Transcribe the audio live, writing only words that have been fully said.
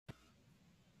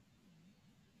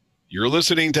You're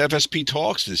listening to FSP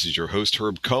Talks. This is your host,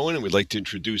 Herb Cohen, and we'd like to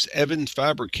introduce Evan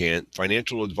Fabricant,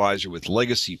 financial advisor with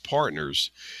Legacy Partners.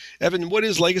 Evan, what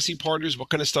is Legacy Partners? What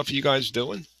kind of stuff are you guys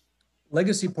doing?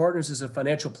 Legacy Partners is a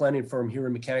financial planning firm here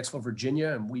in Mechanicsville, Virginia,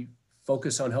 and we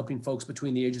focus on helping folks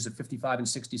between the ages of 55 and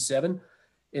 67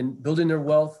 in building their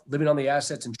wealth, living on the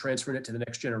assets, and transferring it to the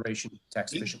next generation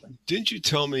tax efficiently. Didn't you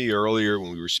tell me earlier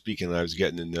when we were speaking and I was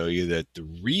getting to know you that the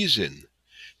reason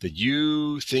that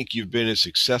you think you've been as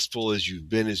successful as you've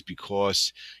been is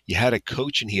because you had a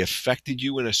coach and he affected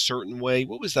you in a certain way?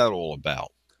 What was that all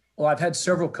about? Well, I've had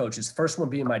several coaches. The first one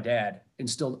being my dad,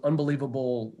 instilled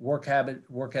unbelievable work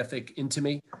ethic into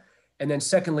me. And then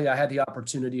secondly, I had the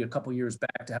opportunity a couple years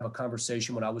back to have a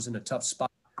conversation when I was in a tough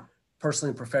spot, personally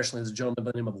and professionally, as a gentleman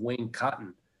by the name of Wayne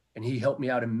Cotton. And he helped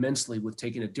me out immensely with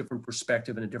taking a different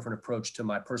perspective and a different approach to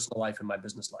my personal life and my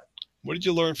business life. What did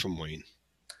you learn from Wayne?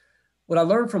 What I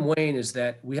learned from Wayne is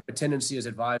that we have a tendency as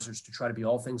advisors to try to be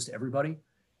all things to everybody.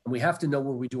 And we have to know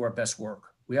where we do our best work.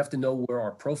 We have to know where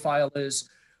our profile is.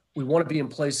 We want to be in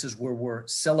places where we're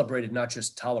celebrated, not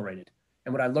just tolerated.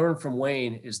 And what I learned from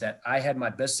Wayne is that I had my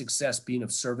best success being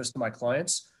of service to my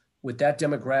clients with that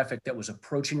demographic that was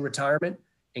approaching retirement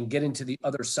and getting to the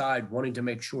other side, wanting to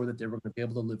make sure that they were going to be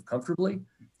able to live comfortably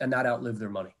and not outlive their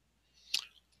money.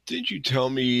 Did you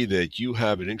tell me that you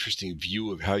have an interesting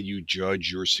view of how you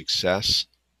judge your success?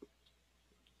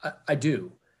 I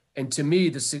do. And to me,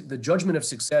 the judgment of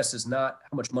success is not how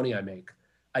much money I make.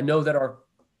 I know that our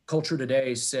culture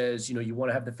today says, you want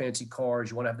to have the fancy cars,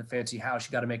 you want to have the fancy house,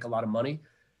 you got to make a lot of money.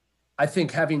 I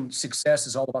think having success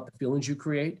is all about the feelings you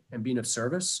create and being of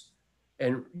service.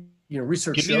 And,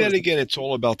 research shows. Give me that again. It's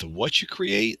all about the what you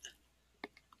create?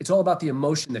 It's all about the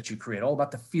emotion that you create, all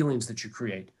about the feelings that you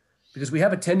create. Because we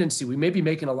have a tendency, we may be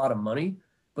making a lot of money,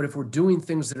 but if we're doing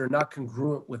things that are not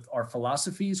congruent with our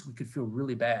philosophies, we could feel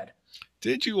really bad.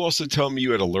 Did you also tell me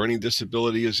you had a learning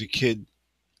disability as a kid?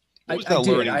 What was that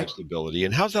learning disability?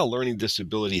 And how's that learning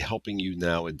disability helping you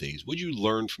nowadays? What did you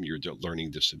learn from your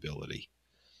learning disability?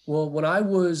 Well, when I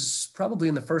was probably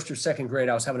in the first or second grade,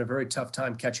 I was having a very tough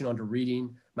time catching on to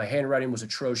reading. My handwriting was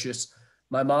atrocious.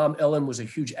 My mom, Ellen, was a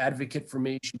huge advocate for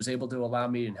me. She was able to allow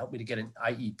me and help me to get an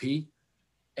IEP.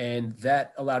 And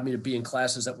that allowed me to be in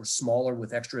classes that were smaller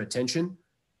with extra attention.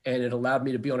 And it allowed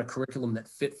me to be on a curriculum that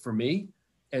fit for me.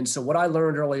 And so what I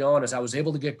learned early on is I was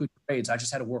able to get good grades. I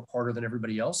just had to work harder than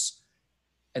everybody else.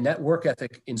 And that work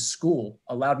ethic in school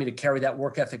allowed me to carry that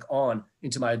work ethic on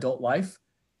into my adult life.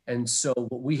 And so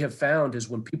what we have found is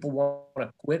when people want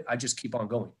to quit, I just keep on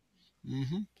going.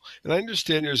 Mm-hmm. And I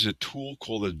understand there's a tool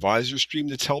called AdvisorStream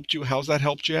that's helped you. How's that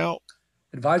helped you out?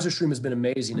 AdvisorStream has been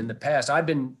amazing. In the past, I've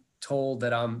been told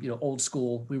that I'm, old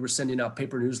school. We were sending out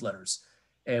paper newsletters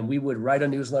and we would write a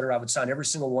newsletter. I would sign every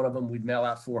single one of them. We'd mail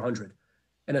out 400.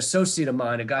 An associate of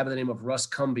mine, a guy by the name of Russ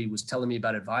Cumbie, was telling me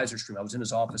about AdvisorStream. I was in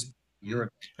his office a year ago.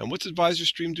 And what's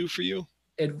AdvisorStream do for you?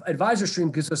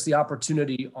 AdvisorStream gives us the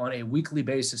opportunity on a weekly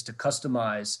basis to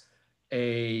customize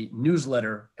a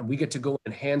newsletter, and we get to go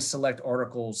and hand select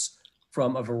articles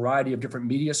from a variety of different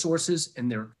media sources,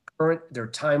 and they're current, they're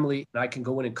timely, and I can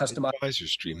go in and customize.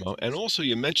 AdvisorStream. And also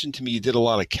you mentioned to me you did a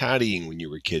lot of caddying when you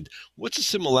were a kid. What's the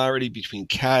similarity between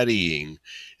caddying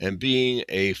and being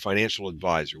a financial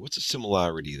advisor? What's the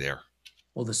similarity there?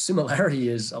 Well, the similarity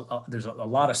is, there's a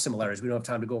lot of similarities. We don't have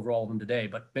time to go over all of them today,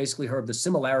 but basically, Herb, the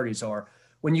similarities are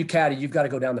when you caddy, you've got to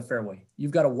go down the fairway.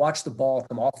 You've got to watch the ball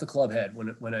come off the club head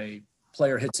when a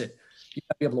player hits it. You've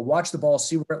got to be able to watch the ball,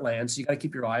 see where it lands. So you got to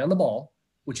keep your eye on the ball,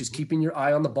 which is keeping your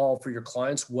eye on the ball for your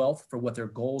client's wealth, for what their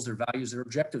goals, their values, their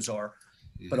objectives are,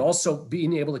 but also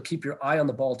being able to keep your eye on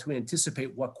the ball to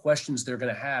anticipate what questions they're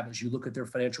going to have as you look at their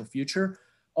financial future.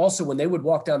 Also, when they would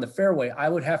walk down the fairway, I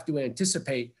would have to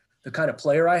anticipate the kind of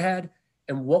player I had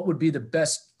and what would be the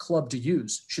best club to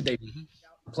use. Should they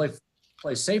play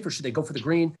safe or should they go for the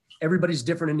green? Everybody's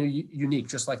different and unique,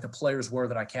 just like the players were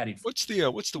that I caddied for.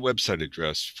 What's the website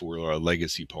address for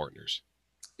Legacy Partners?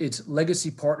 It's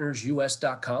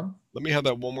legacypartnersus.com. Let me have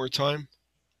that one more time.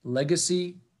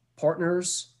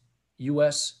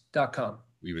 Legacypartnersus.com.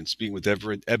 We've been speaking with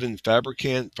Evan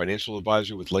Fabricant, financial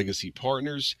advisor with Legacy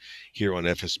Partners here on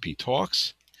FSP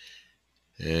Talks.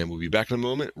 And we'll be back in a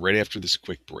moment right after this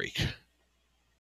quick break.